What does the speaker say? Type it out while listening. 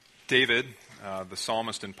David, the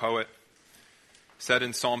psalmist and poet, said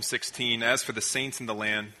in Psalm 16, "As for the saints in the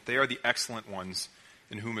land, they are the excellent ones,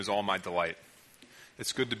 in whom is all my delight."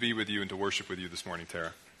 It's good to be with you and to worship with you this morning,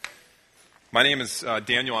 Tara. My name is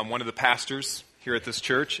Daniel. I'm one of the pastors here at this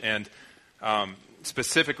church, and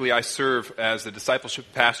specifically I serve as the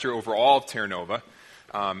discipleship pastor over all of Terra Nova,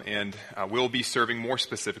 and will be serving more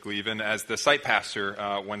specifically even as the site pastor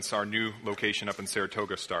once our new location up in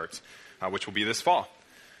Saratoga starts, which will be this fall.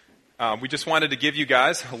 We just wanted to give you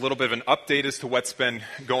guys a little bit of an update as to what's been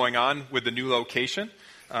going on with the new location.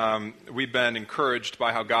 We've been encouraged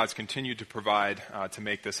by how God's continued to provide to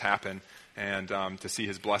make this happen and to see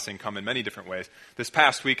His blessing come in many different ways. This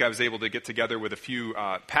past week I was able to get together with a few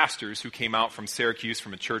pastors who came out from Syracuse,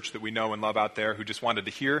 from a church that we know and love out there, who just wanted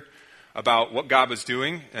to hear about what God was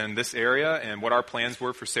doing in this area and what our plans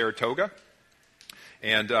were for Saratoga.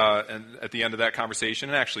 And at the end of that conversation,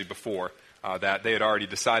 and actually before, that they had already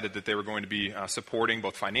decided that they were going to be supporting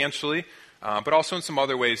both financially, but also in some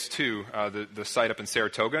other ways too, the site up in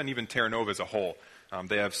Saratoga and even Terra Nova as a whole.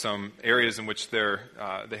 They have some areas in which they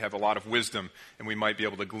have a lot of wisdom, and we might be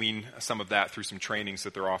able to glean some of that through some trainings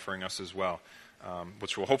that they're offering us as well,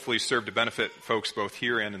 which will hopefully serve to benefit folks both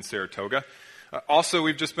here and in Saratoga. Also,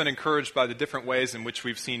 we've just been encouraged by the different ways in which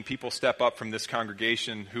we've seen people step up from this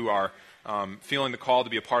congregation who are feeling the call to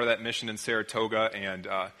be a part of that mission in Saratoga and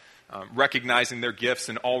recognizing their gifts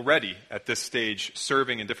and already at this stage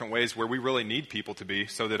serving in different ways where we really need people to be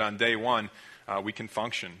so that on day one we can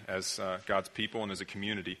function as God's people and as a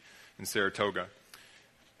community in Saratoga.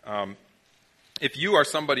 If you are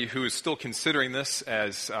somebody who is still considering this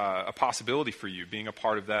as a possibility for you, being a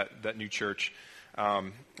part of that new church,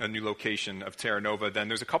 a new location of Terra Nova, then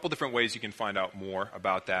there's a couple different ways you can find out more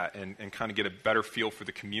about that and kind of get a better feel for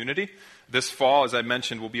the community. This fall, as I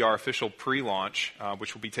mentioned, will be our official pre-launch,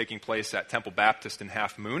 which will be taking place at Temple Baptist in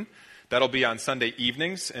Half Moon. That'll be on Sunday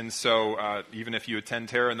evenings, and so even if you attend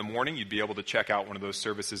Terra in the morning, you'd be able to check out one of those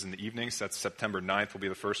services in the evenings. That's September 9th will be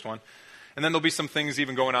the first one. And then there'll be some things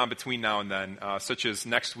even going on between now and then, such as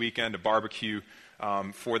next weekend, a barbecue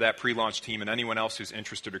for that pre-launch team and anyone else who's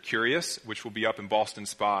interested or curious, which will be up in Ballston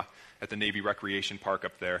Spa at the Navy Recreation Park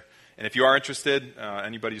up there. And if you are interested,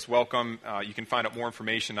 anybody's welcome. You can find out more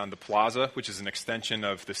information on the Plaza, which is an extension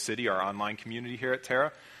of the city, our online community here at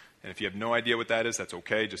Terra. And if you have no idea what that is, that's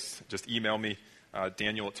okay. Just email me,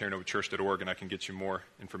 daniel@terranovachurch.org, and I can get you more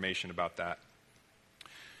information about that.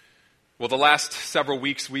 Well, the last several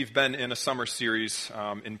weeks we've been in a summer series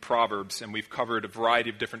in Proverbs, and we've covered a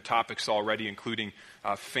variety of different topics already, including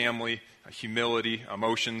family, humility,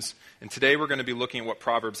 emotions. And today we're going to be looking at what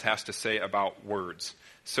Proverbs has to say about words.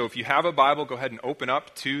 So if you have a Bible, go ahead and open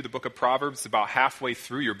up to the book of Proverbs, about halfway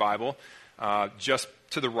through your Bible, just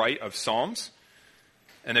to the right of Psalms.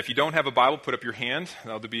 And if you don't have a Bible, put up your hand.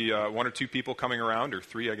 There'll be one or two people coming around, or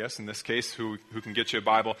three, I guess, in this case, who can get you a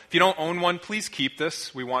Bible. If you don't own one, please keep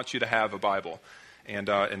this. We want you to have a Bible. And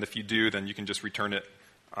if you do, then you can just return it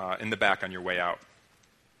in the back on your way out.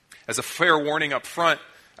 As a fair warning up front,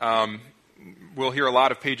 we'll hear a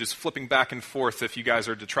lot of pages flipping back and forth if you guys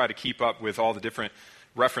are to try to keep up with all the different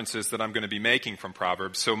references that I'm going to be making from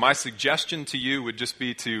Proverbs. So my suggestion to you would just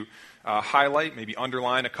be to highlight, maybe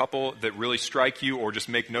underline a couple that really strike you, or just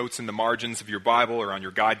make notes in the margins of your Bible or on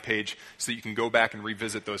your guide page so that you can go back and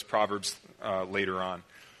revisit those Proverbs later on.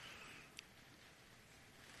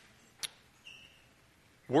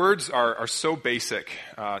 Words are so basic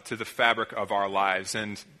to the fabric of our lives,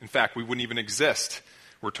 and in fact, we wouldn't even exist,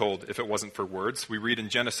 we're told, if it wasn't for words. We read in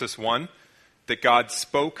Genesis 1 that God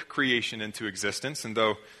spoke creation into existence, and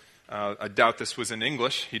though I doubt this was in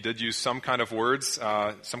English, He did use some kind of words,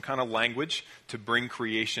 some kind of language to bring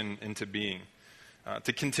creation into being.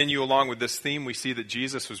 To continue along with this theme, we see that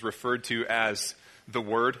Jesus was referred to as the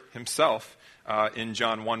Word Himself in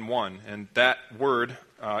John 1:1, and that word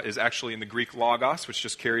is actually in the Greek logos, which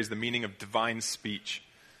just carries the meaning of divine speech.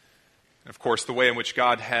 And of course, the way in which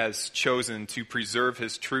God has chosen to preserve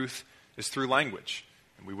His truth is through language.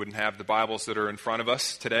 And we wouldn't have the Bibles that are in front of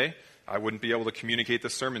us today. I wouldn't be able to communicate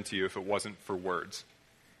this sermon to you if it wasn't for words.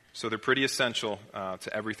 So they're pretty essential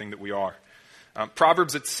to everything that we are.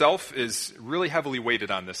 Proverbs itself is really heavily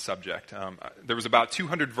weighted on this subject. There was about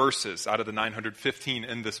 200 verses out of the 915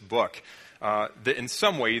 in this book that in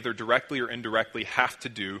some way, either directly or indirectly, have to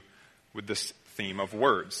do with this theme of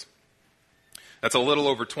words. That's a little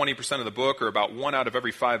over 20% of the book, or about 1 out of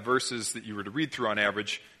every 5 verses that you were to read through on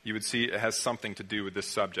average. You would see it has something to do with this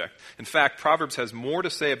subject. In fact, Proverbs has more to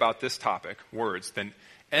say about this topic, words, than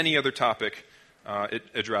any other topic it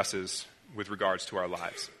addresses with regards to our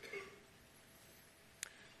lives.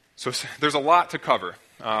 So there's a lot to cover.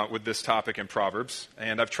 with this topic in Proverbs,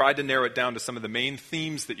 and I've tried to narrow it down to some of the main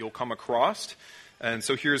themes that you'll come across. And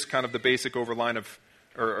so here's kind of the basic outline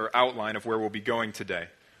of where we'll be going today.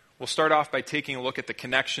 We'll start off by taking a look at the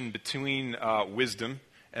connection between wisdom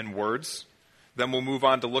and words. Then we'll move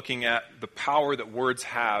on to looking at the power that words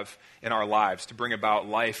have in our lives to bring about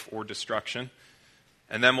life or destruction.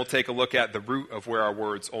 And then we'll take a look at the root of where our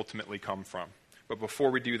words ultimately come from. But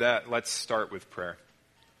before we do that, let's start with prayer.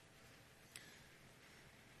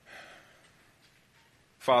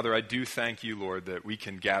 Father, I do thank you, Lord, that we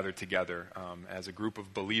can gather together as a group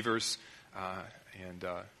of believers and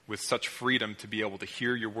with such freedom to be able to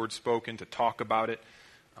hear your word spoken, to talk about it.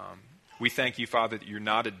 We thank you, Father, that you're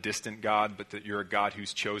not a distant God, but that you're a God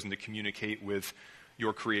who's chosen to communicate with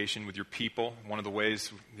your creation, with your people. One of the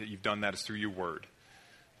ways that you've done that is through your word.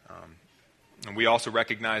 And we also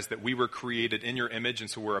recognize that we were created in your image, and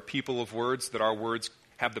so we're a people of words, that our words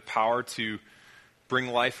have the power to bring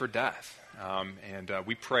life or death. And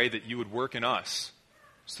we pray that you would work in us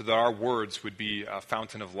so that our words would be a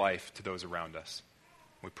fountain of life to those around us.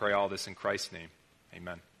 We pray all this in Christ's name.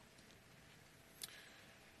 Amen.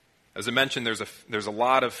 As I mentioned, there's a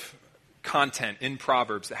lot of content in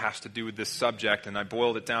Proverbs that has to do with this subject, and I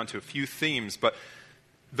boiled it down to a few themes. But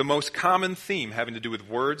the most common theme having to do with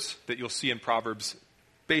words that you'll see in Proverbs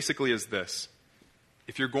basically is this.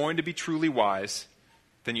 If you're going to be truly wise,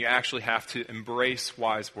 then you actually have to embrace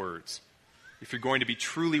wise words. If you're going to be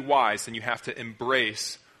truly wise, then you have to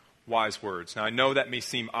embrace wise words. Now, I know that may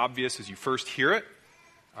seem obvious as you first hear it,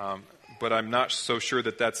 but I'm not so sure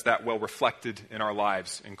that that's that well reflected in our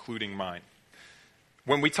lives, including mine.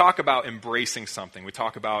 When we talk about embracing something, we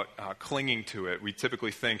talk about clinging to it, we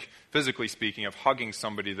typically think, physically speaking, of hugging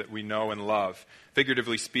somebody that we know and love.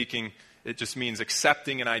 Figuratively speaking, it just means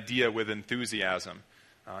accepting an idea with enthusiasm.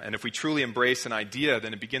 And if we truly embrace an idea,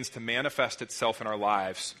 then it begins to manifest itself in our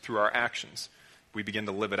lives through our actions. We begin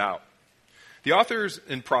to live it out. The authors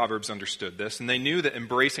in Proverbs understood this, and they knew that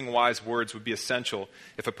embracing wise words would be essential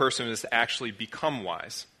if a person is to actually become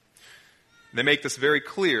wise. They make this very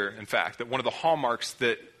clear, in fact, that one of the hallmarks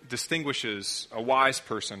that distinguishes a wise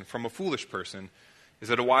person from a foolish person is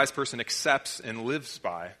that a wise person accepts and lives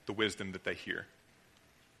by the wisdom that they hear.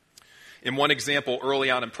 In one example,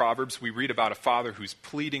 early on in Proverbs, we read about a father who's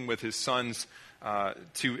pleading with his sons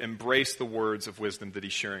to embrace the words of wisdom that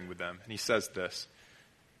he's sharing with them. And he says this,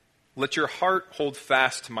 "Let your heart hold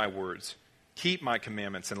fast to my words. Keep my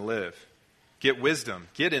commandments and live. Get wisdom,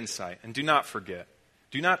 get insight, and do not forget.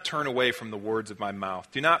 Do not turn away from the words of my mouth.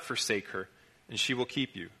 Do not forsake her, and she will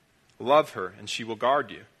keep you. Love her, and she will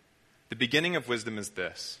guard you. The beginning of wisdom is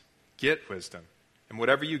this. Get wisdom, and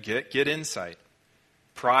whatever you get insight.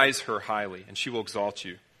 Prize her highly, and she will exalt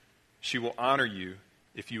you. She will honor you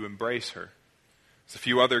if you embrace her." There's a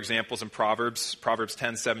few other examples in Proverbs. Proverbs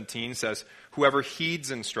 10:17 says, "Whoever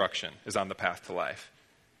heeds instruction is on the path to life,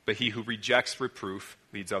 but he who rejects reproof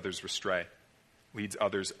leads others astray."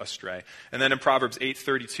 And then in Proverbs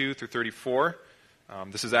 8:32 through 34,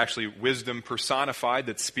 this is actually wisdom personified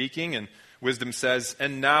that's speaking, and wisdom says,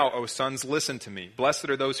 "And now, O sons, listen to me. Blessed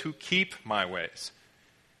are those who keep my ways.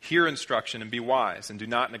 Hear instruction and be wise, and do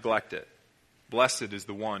not neglect it. Blessed is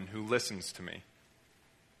the one who listens to me."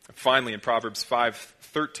 And finally, in Proverbs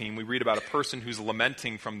 5:13, we read about a person who's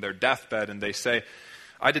lamenting from their deathbed, and they say,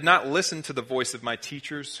 "I did not listen to the voice of my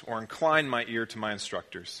teachers or incline my ear to my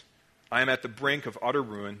instructors. I am at the brink of utter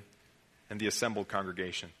ruin and the assembled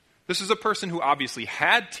congregation." This is a person who obviously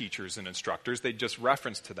had teachers and instructors. They just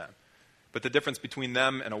referenced to them. But the difference between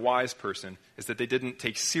them and a wise person is that they didn't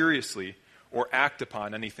take seriously or act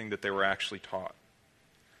upon anything that they were actually taught.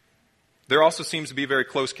 There also seems to be a very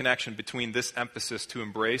close connection between this emphasis to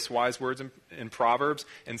embrace wise words in Proverbs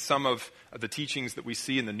and some of the teachings that we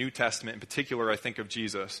see in the New Testament. In particular, I think of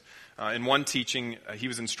Jesus. In one teaching, he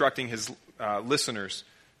was instructing his listeners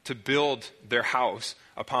to build their house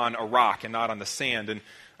upon a rock and not on the sand. And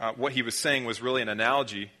what he was saying was really an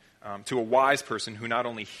analogy to a wise person who not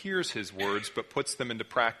only hears his words but puts them into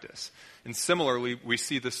practice. And similarly, we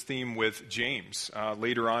see this theme with James.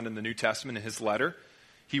 Later on in the New Testament, in his letter,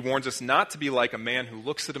 he warns us not to be like a man who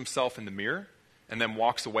looks at himself in the mirror and then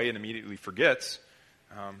walks away and immediately forgets.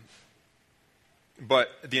 But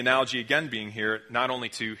the analogy again being here, not only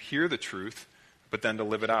to hear the truth, but then to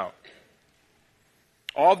live it out.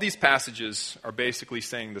 All of these passages are basically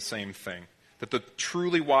saying the same thing, that the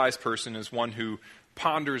truly wise person is one who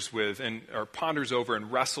ponders over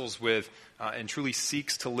and wrestles with and truly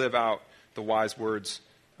seeks to live out the wise words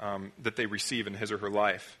that they receive in his or her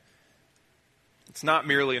life. It's not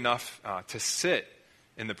merely enough to sit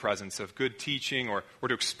in the presence of good teaching or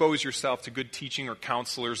to expose yourself to good teaching or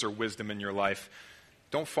counselors or wisdom in your life.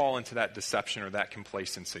 Don't fall into that deception or that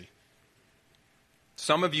complacency.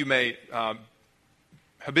 Some of you may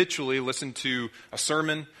habitually listen to a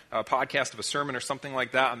sermon, a podcast of a sermon or something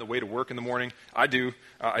like that on the way to work in the morning. I do.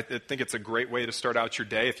 I think it's a great way to start out your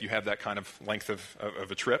day if you have that kind of length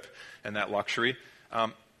of a trip and that luxury.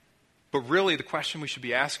 But really, the question we should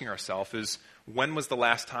be asking ourselves is, when was the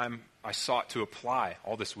last time I sought to apply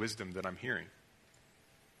all this wisdom that I'm hearing?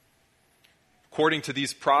 According to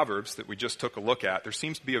these Proverbs that we just took a look at, there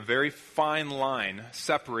seems to be a very fine line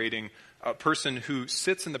separating a person who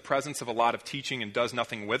sits in the presence of a lot of teaching and does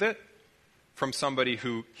nothing with it from somebody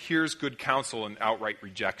who hears good counsel and outright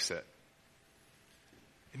rejects it.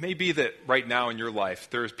 It may be that right now in your life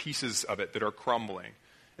there's pieces of it that are crumbling.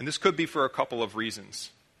 And this could be for a couple of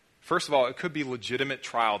reasons. First of all, it could be legitimate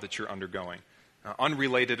trial that you're undergoing,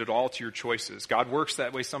 unrelated at all to your choices. God works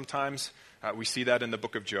that way sometimes. We see that in the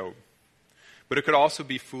book of Job. But it could also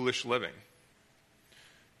be foolish living.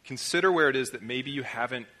 Consider where it is that maybe you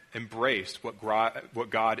haven't embraced what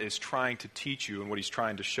God is trying to teach you and what he's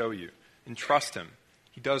trying to show you. And trust him.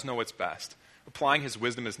 He does know what's best. Applying his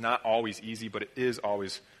wisdom is not always easy, but it is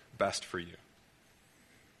always best for you.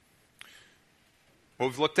 Well,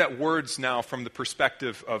 we've looked at words now from the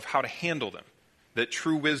perspective of how to handle them. That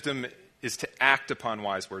true wisdom is to act upon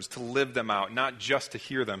wise words, to live them out, not just to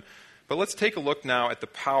hear them. But let's take a look now at the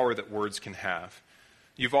power that words can have.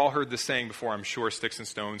 You've all heard this saying before, I'm sure, sticks and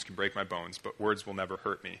stones can break my bones, but words will never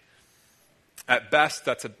hurt me. At best,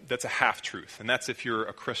 that's a half-truth, and that's if you're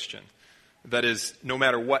a Christian. That is, no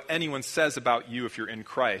matter what anyone says about you if you're in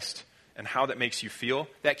Christ and how that makes you feel,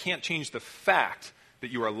 that can't change the fact that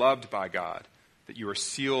you are loved by God, that you are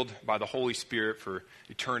sealed by the Holy Spirit for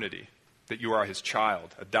eternity, that you are his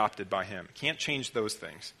child, adopted by him. It can't change those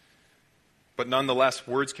things. But nonetheless,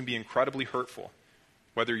 words can be incredibly hurtful,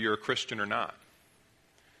 whether you're a Christian or not.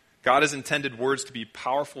 God has intended words to be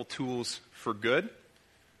powerful tools for good,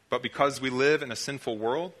 but because we live in a sinful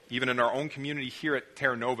world, even in our own community here at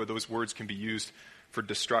Terra Nova, those words can be used for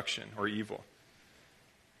destruction or evil.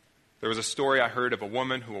 There was a story I heard of a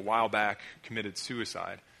woman who a while back committed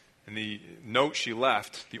suicide, and the note she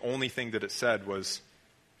left, the only thing that it said was,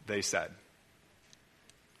 "They said."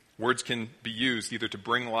 Words can be used either to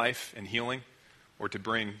bring life and healing or to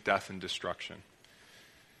bring death and destruction.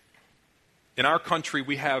 In our country,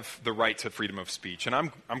 we have the right to freedom of speech, and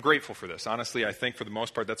I'm grateful for this. Honestly, I think for the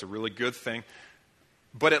most part that's a really good thing.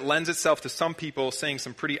 But it lends itself to some people saying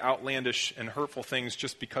some pretty outlandish and hurtful things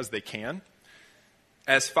just because they can.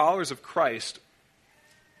 As followers of Christ,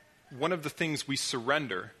 one of the things we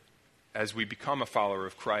surrender as we become a follower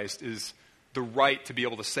of Christ is the right to be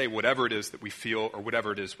able to say whatever it is that we feel or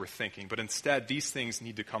whatever it is we're thinking. But instead, these things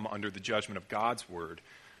need to come under the judgment of God's word.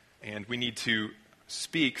 And we need to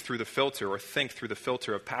speak through the filter or think through the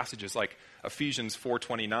filter of passages like Ephesians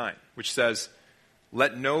 4:29, which says,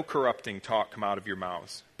 "Let no corrupting talk come out of your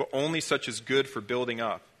mouths, but only such as good for building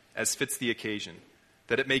up, as fits the occasion,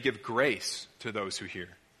 that it may give grace to those who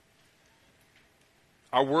hear."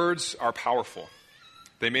 Our words are powerful.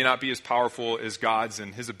 They may not be as powerful as God's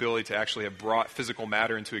and his ability to actually have brought physical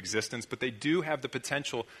matter into existence, but they do have the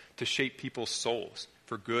potential to shape people's souls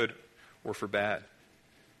for good or for bad.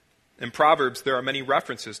 In Proverbs, there are many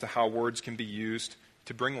references to how words can be used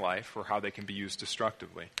to bring life or how they can be used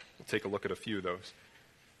destructively. We'll take a look at a few of those.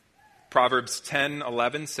 Proverbs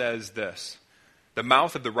 10:11 says this, "The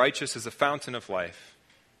mouth of the righteous is a fountain of life,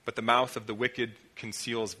 but the mouth of the wicked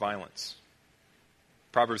conceals violence."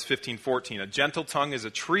 Proverbs 15:14, "A gentle tongue is a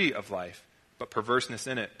tree of life, but perverseness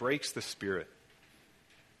in it breaks the spirit."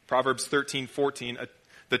 Proverbs 13:14,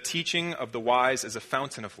 "The teaching of the wise is a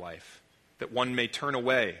fountain of life, that one may turn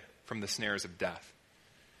away from the snares of death."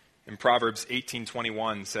 And Proverbs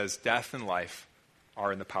 18:21 says, "Death and life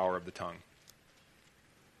are in the power of the tongue."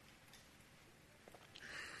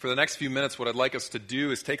 For the next few minutes, what I'd like us to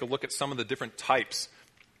do is take a look at some of the different types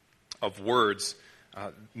of words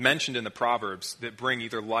mentioned in the Proverbs that bring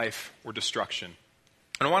either life or destruction.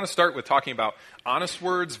 And I want to start with talking about honest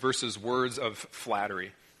words versus words of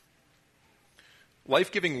flattery.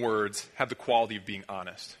 Life-giving words have the quality of being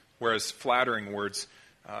honest, whereas flattering words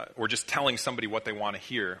or just telling somebody what they want to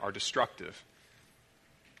hear are destructive.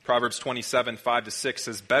 Proverbs 27:5-6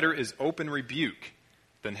 says, "Better is open rebuke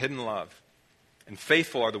than hidden love, and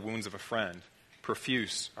faithful are the wounds of a friend.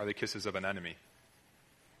 Profuse are the kisses of an enemy."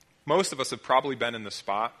 Most of us have probably been in the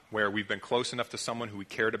spot where we've been close enough to someone who we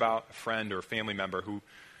cared about, a friend or a family member, who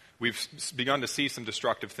we've begun to see some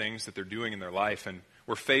destructive things that they're doing in their life, and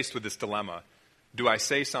we're faced with this dilemma. Do I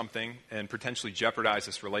say something and potentially jeopardize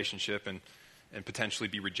this relationship and potentially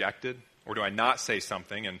be rejected? Or do I not say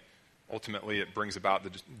something and ultimately it brings about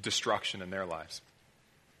the destruction in their lives?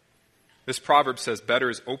 This proverb says, better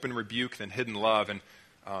is open rebuke than hidden love. And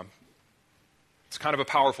it's kind of a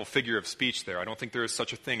powerful figure of speech there. I don't think there is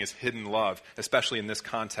such a thing as hidden love, especially in this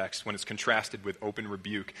context when it's contrasted with open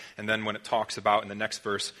rebuke. And then when it talks about in the next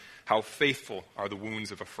verse, how faithful are the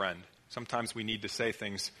wounds of a friend. Sometimes we need to say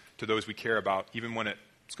things to those we care about, even when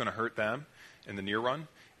it's going to hurt them in the near run,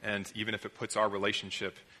 and even if it puts our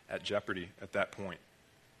relationship at jeopardy at that point.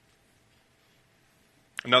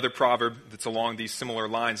 Another proverb that's along these similar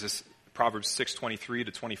lines is Proverbs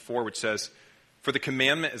 6:23-24, which says, for the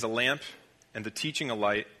commandment is a lamp, and the teaching a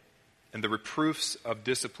light, and the reproofs of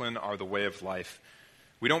discipline are the way of life.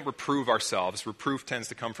 We don't reprove ourselves. Reproof tends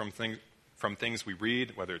to come from things we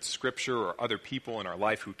read, whether it's scripture or other people in our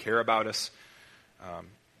life who care about us.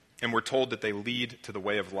 And we're told that they lead to the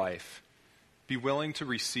way of life. Be willing to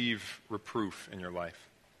receive reproof in your life.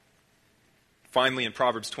 Finally, in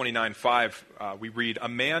Proverbs 29:5, we read, a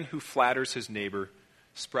man who flatters his neighbor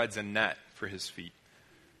spreads a net for his feet.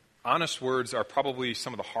 Honest words are probably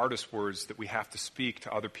some of the hardest words that we have to speak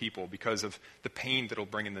to other people because of the pain that it'll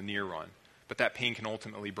bring in the near run. But that pain can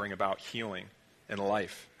ultimately bring about healing and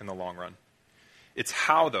life in the long run. It's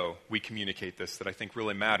how, though, we communicate this that I think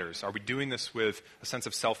really matters. Are we doing this with a sense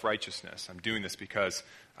of self-righteousness? I'm doing this because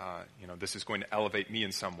this is going to elevate me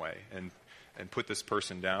in some way and put this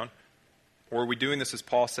person down. Or are we doing this, as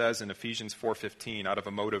Paul says in Ephesians 4:15, out of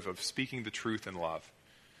a motive of speaking the truth in love?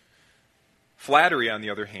 Flattery, on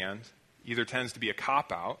the other hand, either tends to be a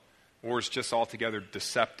cop-out or is just altogether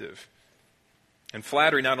deceptive. And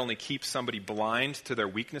flattery not only keeps somebody blind to their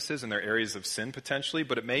weaknesses and their areas of sin potentially,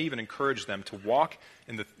 but it may even encourage them to walk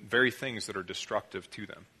in the very things that are destructive to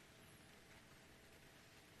them.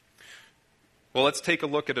 Well, let's take a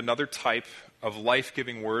look at another type of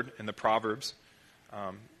life-giving word in the Proverbs.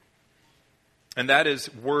 And that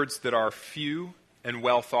is words that are few and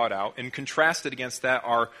well thought out. And contrasted against that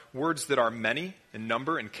are words that are many in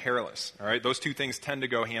number and careless. All right, those two things tend to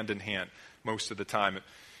go hand in hand most of the time.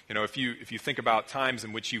 If you think about times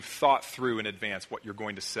in which you've thought through in advance what you're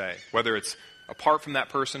going to say, whether it's apart from that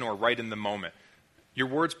person or right in the moment, your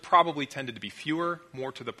words probably tended to be fewer,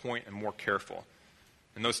 more to the point, and more careful.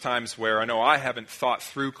 In those times where I know I haven't thought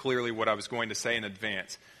through clearly what I was going to say in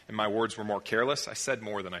advance, and my words were more careless, I said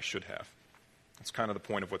more than I should have. That's kind of the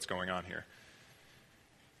point of what's going on here.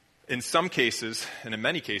 In some cases, and in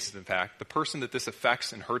many cases, in fact, the person that this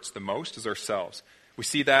affects and hurts the most is ourselves. We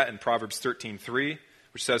see that in Proverbs 13:3,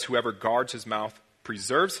 which says, whoever guards his mouth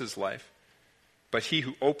preserves his life, but he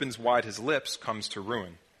who opens wide his lips comes to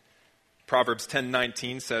ruin. Proverbs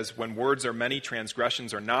 10:19 says, when words are many,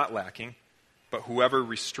 transgressions are not lacking, but whoever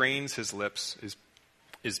restrains his lips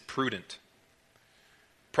is prudent.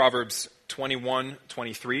 Proverbs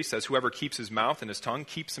 21:23 says, whoever keeps his mouth and his tongue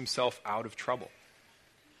keeps himself out of trouble.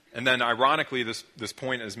 And then ironically, this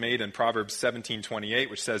point is made in Proverbs 17:28,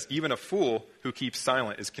 which says, even a fool who keeps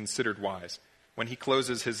silent is considered wise. When he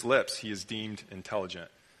closes his lips, he is deemed intelligent.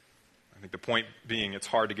 I think the point being, it's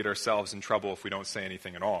hard to get ourselves in trouble if we don't say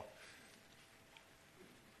anything at all.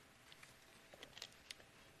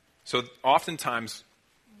 So oftentimes,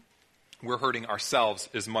 we're hurting ourselves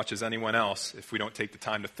as much as anyone else if we don't take the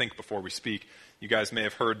time to think before we speak. You guys may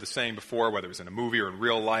have heard the saying before, whether it was in a movie or in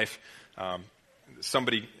real life.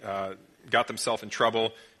 Somebody got themselves in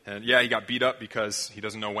trouble, and he got beat up because he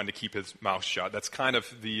doesn't know when to keep his mouth shut. That's kind of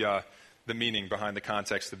the meaning behind the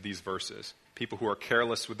context of these verses. People who are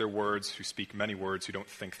careless with their words, who speak many words, who don't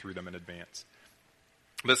think through them in advance.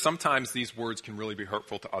 But sometimes these words can really be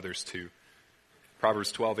hurtful to others too.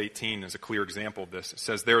 Proverbs 12:18 is a clear example of this. It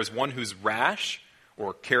says, there is one whose rash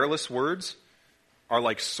or careless words are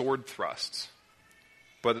like sword thrusts,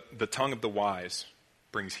 but the tongue of the wise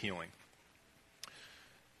brings healing.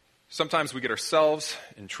 Sometimes we get ourselves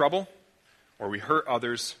in trouble, or we hurt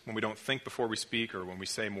others when we don't think before we speak, or when we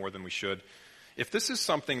say more than we should. If this is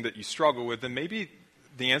something that you struggle with, then maybe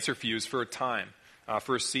the answer for you is for a time,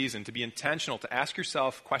 for a season, to be intentional, to ask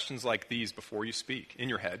yourself questions like these before you speak, in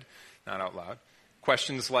your head, not out loud.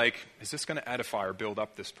 Questions like, is this going to edify or build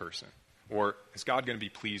up this person? Or is God going to be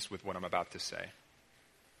pleased with what I'm about to say?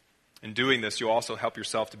 In doing this, you'll also help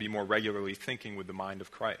yourself to be more regularly thinking with the mind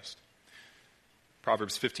of Christ.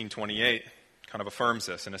 Proverbs 15:28 kind of affirms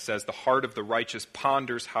this, and it says, the heart of the righteous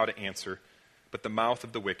ponders how to answer, but the mouth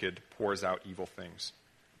of the wicked pours out evil things.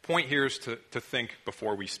 The point here is to think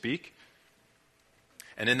before we speak.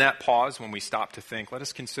 And in that pause, when we stop to think, let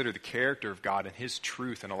us consider the character of God and his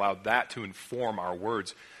truth and allow that to inform our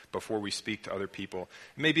words before we speak to other people.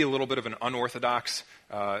 It may be a little bit of an unorthodox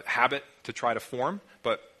habit to try to form,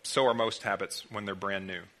 but so are most habits when they're brand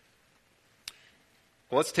new.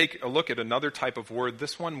 Well, let's take a look at another type of word,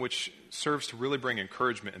 this one which serves to really bring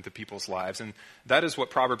encouragement into people's lives, and that is what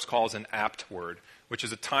Proverbs calls an apt word, which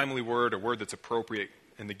is a timely word, a word that's appropriate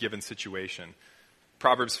in the given situation.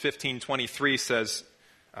 Proverbs 15:23 says,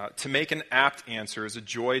 to make an apt answer is a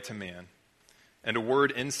joy to man, and a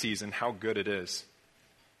word in season, how good it is.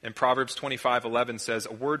 And Proverbs 25:11 says,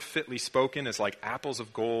 a word fitly spoken is like apples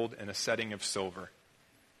of gold in a setting of silver.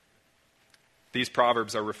 These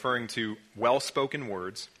proverbs are referring to well-spoken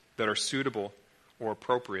words that are suitable or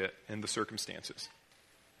appropriate in the circumstances.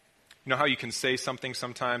 You know how you can say something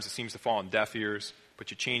sometimes, it seems to fall on deaf ears, but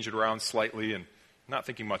you change it around slightly and not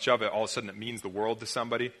thinking much of it, all of a sudden it means the world to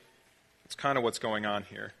somebody? It's kind of what's going on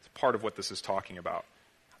here. It's part of what this is talking about.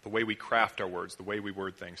 The way we craft our words, the way we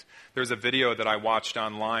word things. There's a video that I watched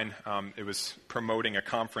online. It was promoting a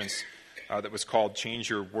conference that was called Change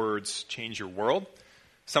Your Words, Change Your World.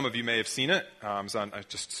 Some of you may have seen it. I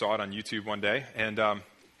just saw it on YouTube one day. And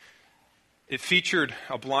it featured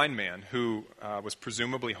a blind man who was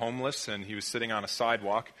presumably homeless, and he was sitting on a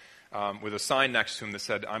sidewalk with a sign next to him that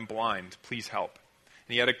said, I'm blind, please help.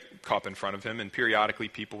 And he had a cup in front of him, and periodically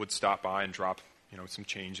people would stop by and drop some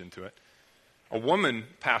change into it. A woman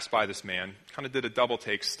passed by this man, kind of did a double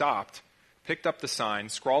take, stopped, picked up the sign,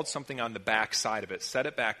 scrawled something on the back side of it, set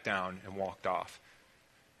it back down, and walked off.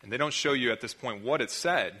 And they don't show you at this point what it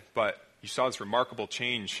said, but you saw this remarkable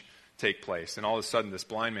change take place. And all of a sudden, this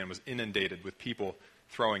blind man was inundated with people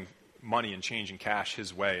throwing money and change and cash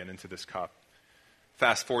his way and into this cup.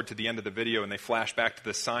 Fast forward to the end of the video, and they flash back to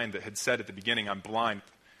the sign that had said at the beginning, I'm blind,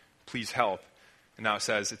 please help. And now it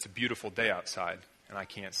says, it's a beautiful day outside, and I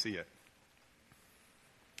can't see it.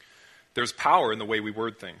 There's power in the way we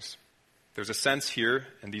word things. There's a sense here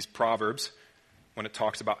in these Proverbs when it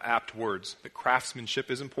talks about apt words, that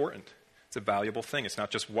craftsmanship is important. It's a valuable thing. It's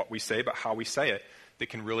not just what we say, but how we say it that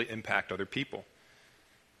can really impact other people.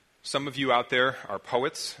 Some of you out there are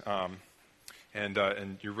poets, and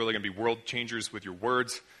you're really going to be world changers with your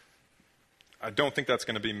words. I don't think that's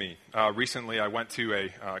going to be me. Recently, I went to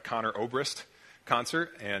a Conor Oberst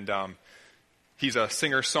concert, and he's a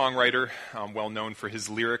singer-songwriter, well known for his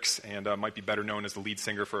lyrics, and might be better known as the lead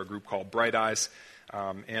singer for a group called Bright Eyes.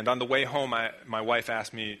 And on the way home, my wife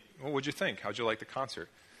asked me, well, what'd you think? How'd you like the concert?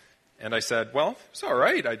 And I said, well, it's all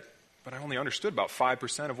right, but I only understood about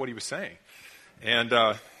 5% of what he was saying. And,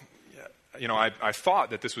 I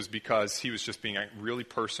thought that this was because he was just being really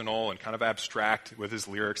personal and kind of abstract with his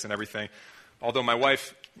lyrics and everything. Although my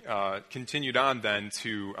wife continued on then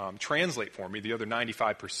to translate for me the other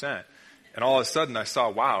 95%. And all of a sudden I saw,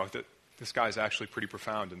 wow, that this guy's actually pretty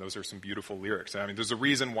profound, and those are some beautiful lyrics. I mean, there's a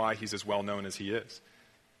reason why he's as well known as he is.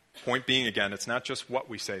 Point being, again, it's not just what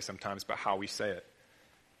we say sometimes, but how we say it.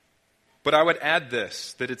 But I would add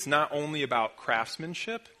this, that it's not only about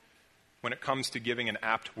craftsmanship when it comes to giving an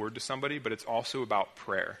apt word to somebody, but it's also about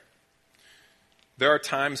prayer. There are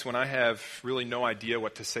times when I have really no idea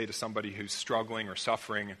what to say to somebody who's struggling or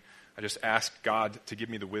suffering. I just ask God to give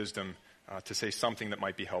me the wisdom to say something that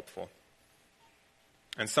might be helpful.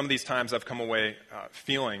 And some of these times I've come away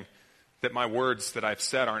feeling that my words that I've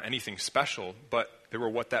said aren't anything special, but they were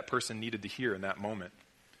what that person needed to hear in that moment.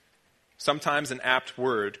 Sometimes an apt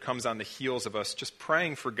word comes on the heels of us just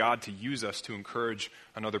praying for God to use us to encourage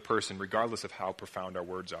another person, regardless of how profound our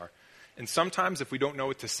words are. And sometimes if we don't know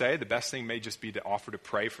what to say, the best thing may just be to offer to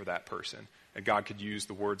pray for that person. And God could use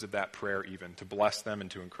the words of that prayer even to bless them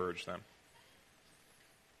and to encourage them.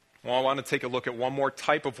 Well, I want to take a look at one more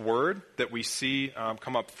type of word that we see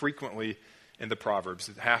come up frequently in the Proverbs.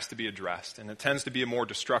 It has to be addressed, and it tends to be a more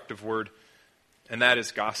destructive word, and that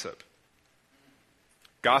is gossip.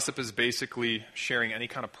 Gossip is basically sharing any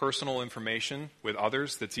kind of personal information with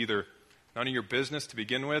others that's either none of your business to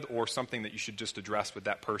begin with or something that you should just address with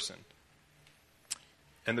that person.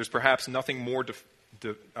 And there's perhaps nothing more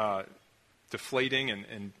deflating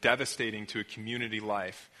and devastating to a community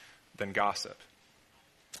life than gossip.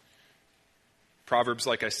 Proverbs,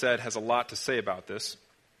 like I said, has a lot to say about this.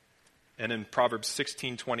 And in Proverbs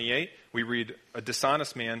 16:28, we read, a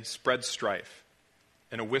dishonest man spreads strife,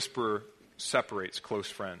 and a whisperer separates close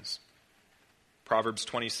friends. Proverbs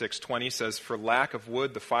 26:20 says, for lack of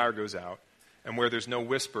wood the fire goes out, and where there's no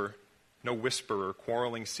whisperer,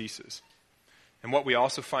 quarreling ceases. And what we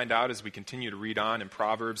also find out as we continue to read on in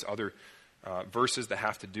Proverbs, other verses that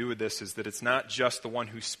have to do with this, is that it's not just the one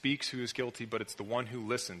who speaks who is guilty, but it's the one who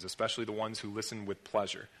listens, especially the ones who listen with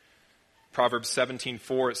pleasure. Proverbs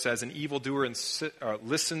 17:4, it says, an evildoer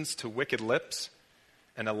listens to wicked lips,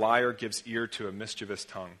 and a liar gives ear to a mischievous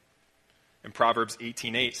tongue. And Proverbs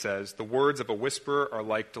 18:8 says, the words of a whisperer are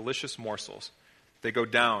like delicious morsels. They go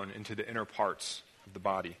down into the inner parts of the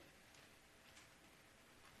body.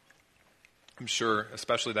 I'm sure,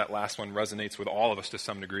 especially that last one resonates with all of us to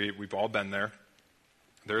some degree. We've all been there.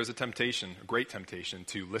 There is a temptation, a great temptation,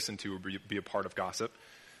 to listen to or be a part of gossip.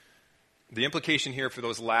 The implication here for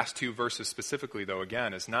those last two verses specifically, though,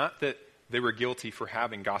 again, is not that they were guilty for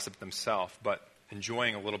having gossip themselves, but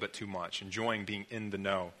enjoying a little bit too much, enjoying being in the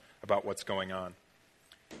know about what's going on.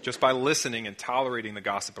 Just by listening and tolerating the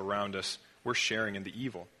gossip around us, we're sharing in the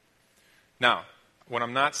evil. Now, what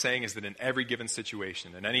I'm not saying is that in every given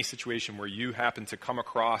situation, in any situation where you happen to come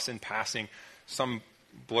across in passing some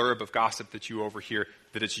blurb of gossip that you overhear,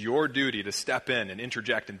 that it's your duty to step in and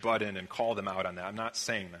interject and butt in and call them out on that. I'm not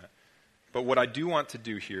saying that. But what I do want to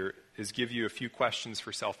do here is give you a few questions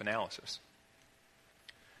for self-analysis.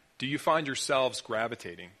 Do you find yourselves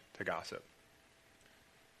gravitating to gossip?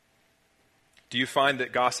 Do you find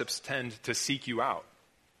that gossips tend to seek you out?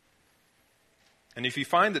 And if you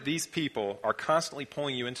find that these people are constantly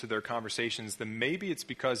pulling you into their conversations, then maybe it's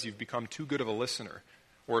because you've become too good of a listener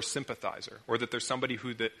or a sympathizer, or that there's somebody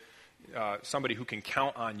who can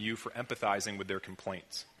count on you for empathizing with their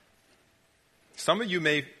complaints. Some of you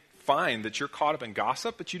may find that you're caught up in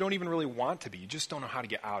gossip, but you don't even really want to be. You just don't know how to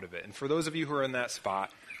get out of it. And for those of you who are in that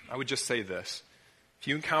spot, I would just say this. If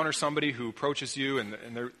you encounter somebody who approaches you and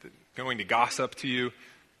they're going to gossip to you, you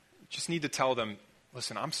just need to tell them,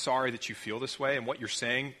 listen, I'm sorry that you feel this way, and what you're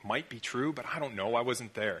saying might be true, but I don't know. I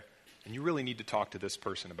wasn't there. And you really need to talk to this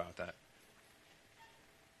person about that.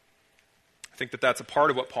 I think that that's a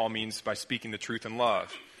part of what Paul means by speaking the truth in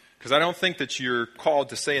love. Because I don't think that you're called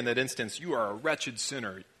to say in that instance, you are a wretched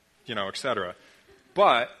sinner, etc.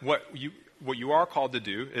 But what you are called to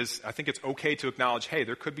do is, I think it's okay to acknowledge, hey,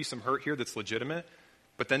 there could be some hurt here that's legitimate,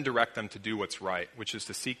 but then direct them to do what's right, which is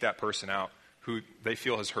to seek that person out who they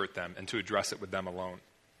feel has hurt them and to address it with them alone.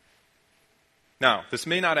 Now, this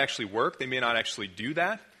may not actually work. They may not actually do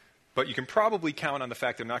that, but you can probably count on the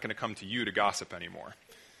fact they're not going to come to you to gossip anymore.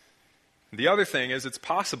 The other thing is it's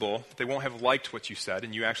possible that they won't have liked what you said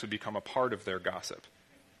and you actually become a part of their gossip.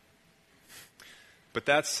 But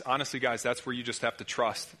that's, honestly, guys, that's where you just have to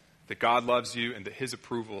trust that God loves you and that his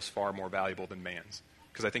approval is far more valuable than man's.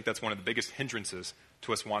 Because I think that's one of the biggest hindrances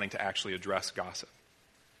to us wanting to actually address gossip.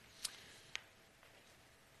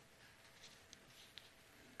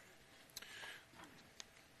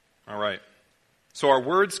 All right. So our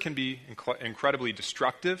words can be incredibly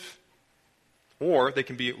destructive, or they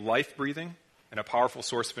can be life-breathing and a powerful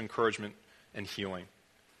source of encouragement and healing.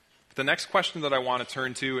 But the next question that I want to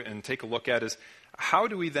turn to and take a look at is, how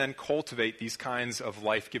do we then cultivate these kinds of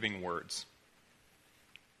life-giving words?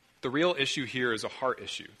 The real issue here is a heart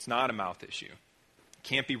issue. It's not a mouth issue. It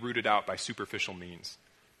can't be rooted out by superficial means.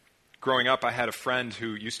 Growing up, I had a friend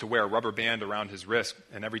who used to wear a rubber band around his wrist,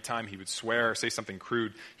 and every time he would swear or say something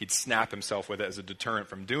crude, he'd snap himself with it as a deterrent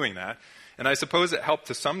from doing that. And I suppose it helped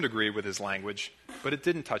to some degree with his language, but it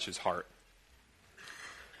didn't touch his heart.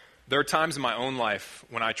 There are times in my own life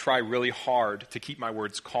when I try really hard to keep my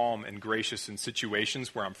words calm and gracious in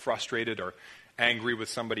situations where I'm frustrated or angry with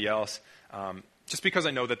somebody else, just because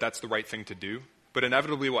I know that that's the right thing to do. But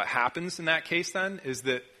inevitably what happens in that case then is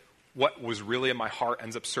that what was really in my heart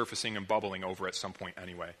ends up surfacing and bubbling over at some point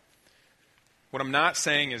anyway. What I'm not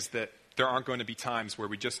saying is that there aren't going to be times where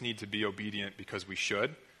we just need to be obedient because we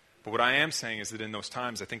should. But what I am saying is that in those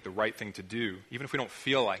times, I think the right thing to do, even if we don't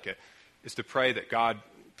feel like it, is to pray that God,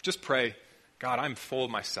 I'm full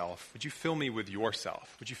of myself. Would you fill me with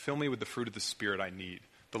yourself? Would you fill me with the fruit of the Spirit I need?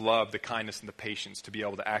 The love, the kindness, and the patience to be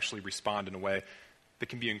able to actually respond in a way that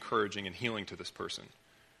can be encouraging and healing to this person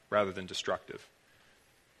rather than destructive.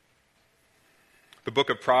 The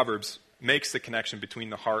book of Proverbs makes the connection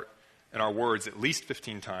between the heart and our words at least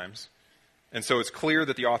 15 times. And so it's clear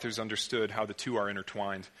that the authors understood how the two are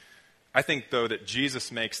intertwined. I think, though, that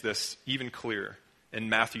Jesus makes this even clearer in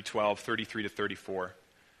Matthew 12, 33 to 34,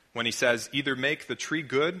 when he says, either make the tree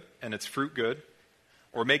good and its fruit good,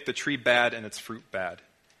 or make the tree bad and its fruit bad.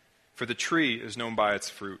 For the tree is known by its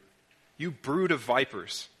fruit. You brood of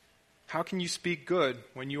vipers, how can you speak good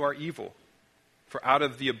when you are evil? For out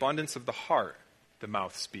of the abundance of the heart, the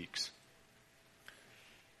mouth speaks.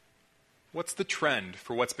 What's the trend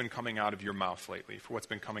for what's been coming out of your mouth lately, for what's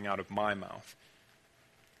been coming out of my mouth?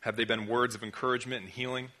 Have they been words of encouragement and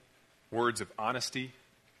healing, words of honesty?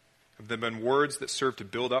 Have they been words that serve to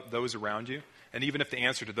build up those around you? And even if the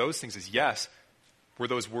answer to those things is yes, were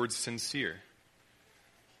those words sincere?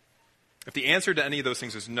 If the answer to any of those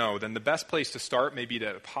things is no, then the best place to start may be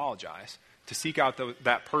to apologize, to seek out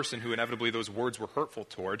that person who inevitably those words were hurtful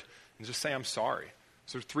toward, and just say, I'm sorry.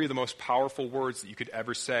 Those are three of the most powerful words that you could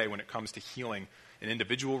ever say when it comes to healing an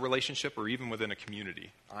individual relationship or even within a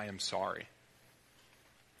community. I am sorry.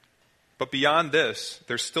 But beyond this,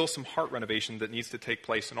 there's still some heart renovation that needs to take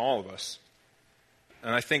place in all of us.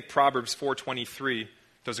 And I think Proverbs 4:23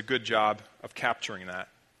 does a good job of capturing that.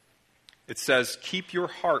 It says, "Keep your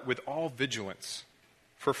heart with all vigilance,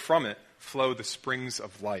 for from it flow the springs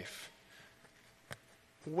of life."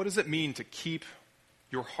 What does it mean to keep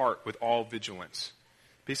your heart with all vigilance?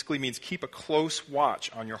 Basically means keep a close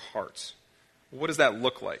watch on your hearts. What does that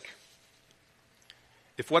look like?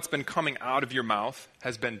 If what's been coming out of your mouth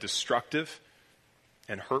has been destructive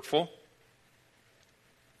and hurtful,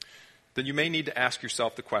 then you may need to ask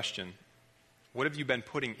yourself the question, what have you been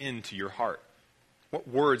putting into your heart? What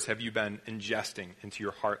words have you been ingesting into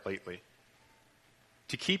your heart lately?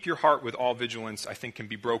 To keep your heart with all vigilance, I think, can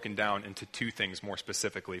be broken down into two things more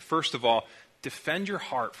specifically. First of all, defend your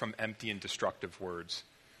heart from empty and destructive words.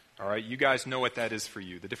 All right, you guys know what that is for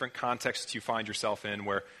you. The different contexts you find yourself in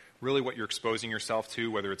where really what you're exposing yourself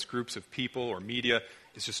to, whether it's groups of people or media,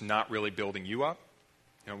 is just not really building you up.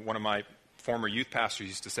 You know, one of my former youth pastors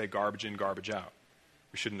used to say, garbage in, garbage out.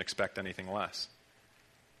 We shouldn't expect anything less.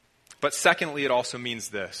 But secondly, it also means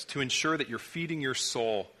this, to ensure that you're feeding your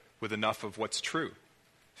soul with enough of what's true.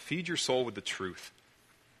 Feed your soul with the truth.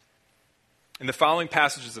 In the following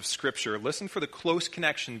passages of Scripture, listen for the close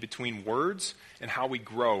connection between words and how we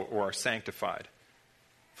grow or are sanctified.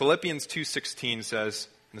 Philippians 2:16 says,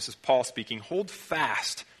 and this is Paul speaking, "Hold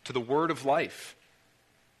fast to the word of life,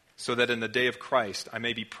 so that in the day of Christ I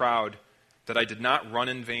may be proud that I did not run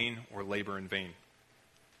in vain or labor in vain."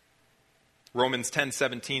 Romans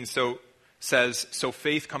 10:17 says, "So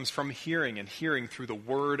faith comes from hearing, and hearing through the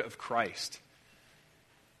word of Christ."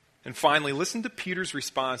 And finally, listen to Peter's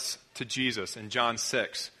response to Jesus in John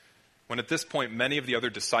 6, when at this point many of the other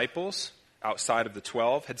disciples outside of the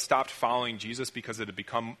 12 had stopped following Jesus because it had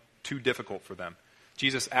become too difficult for them.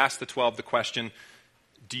 Jesus asked the 12 the question,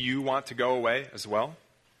 "Do you want to go away as well?"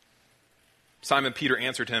 Simon Peter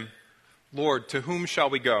answered him, "Lord, to whom shall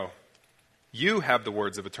we go? You have the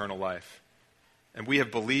words of eternal life, and we have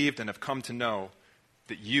believed and have come to know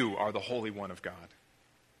that you are the Holy One of God."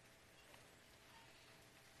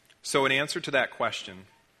 So in answer to that question,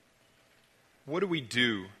 what do we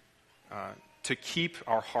do to keep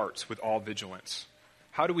our hearts with all vigilance?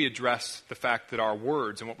 How do we address the fact that our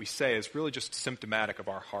words and what we say is really just symptomatic of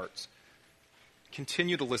our hearts?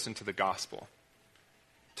 Continue to listen to the gospel,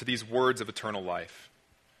 to these words of eternal life.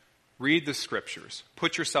 Read the Scriptures.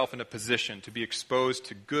 Put yourself in a position to be exposed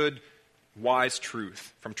to good, wise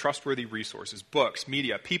truth from trustworthy resources, books,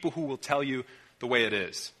 media, people who will tell you the way it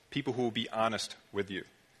is, people who will be honest with you.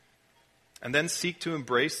 And then seek to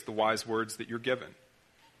embrace the wise words that you're given.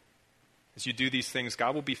 As you do these things,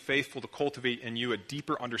 God will be faithful to cultivate in you a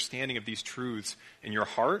deeper understanding of these truths in your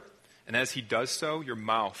heart. And as He does so, your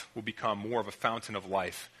mouth will become more of a fountain of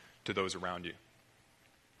life to those around you.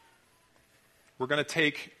 We're going to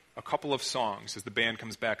take a couple of songs as the band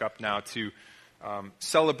comes back up now to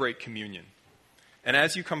celebrate communion. And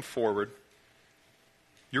as you come forward,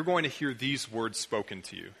 you're going to hear these words spoken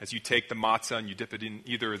to you. As you take the matzah and you dip it in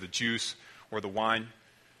either the juice or the wine,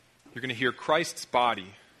 you're going to hear Christ's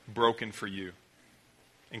body broken for you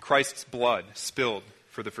and Christ's blood spilled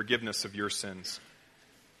for the forgiveness of your sins.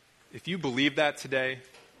 If you believe that today,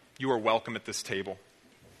 you are welcome at this table.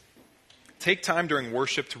 Take time during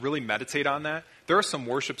worship to really meditate on that. There are some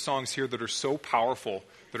worship songs here that are so powerful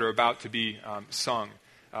that are about to be sung,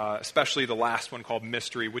 especially the last one called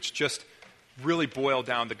Mystery, which just really boil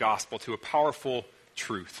down the gospel to a powerful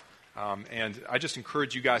truth. And I just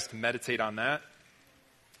encourage you guys to meditate on that.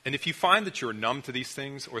 And if you find that you're numb to these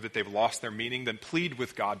things or that they've lost their meaning, then plead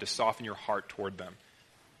with God to soften your heart toward them.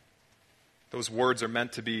 Those words are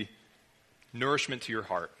meant to be nourishment to your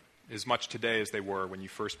heart as much today as they were when you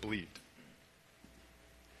first believed.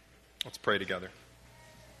 Let's pray together.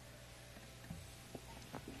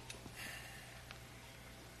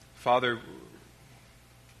 Father,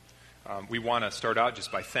 we want to start out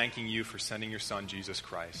just by thanking you for sending your Son, Jesus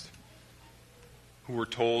Christ, who we're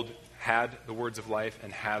told had the words of life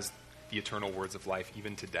and has the eternal words of life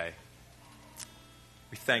even today.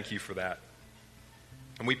 We thank you for that.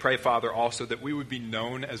 And we pray, Father, also that we would be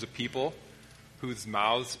known as a people whose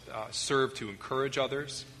mouths serve to encourage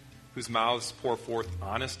others, whose mouths pour forth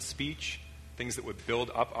honest speech, things that would build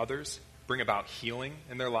up others, bring about healing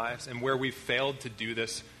in their lives. And where we've failed to do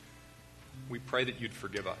this, we pray that you'd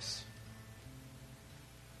forgive us.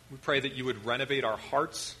 We pray that you would renovate our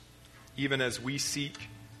hearts, even as we seek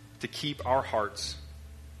to keep our hearts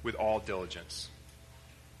with all diligence.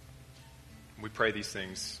 We pray these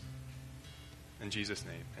things in Jesus'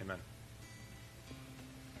 name. Amen.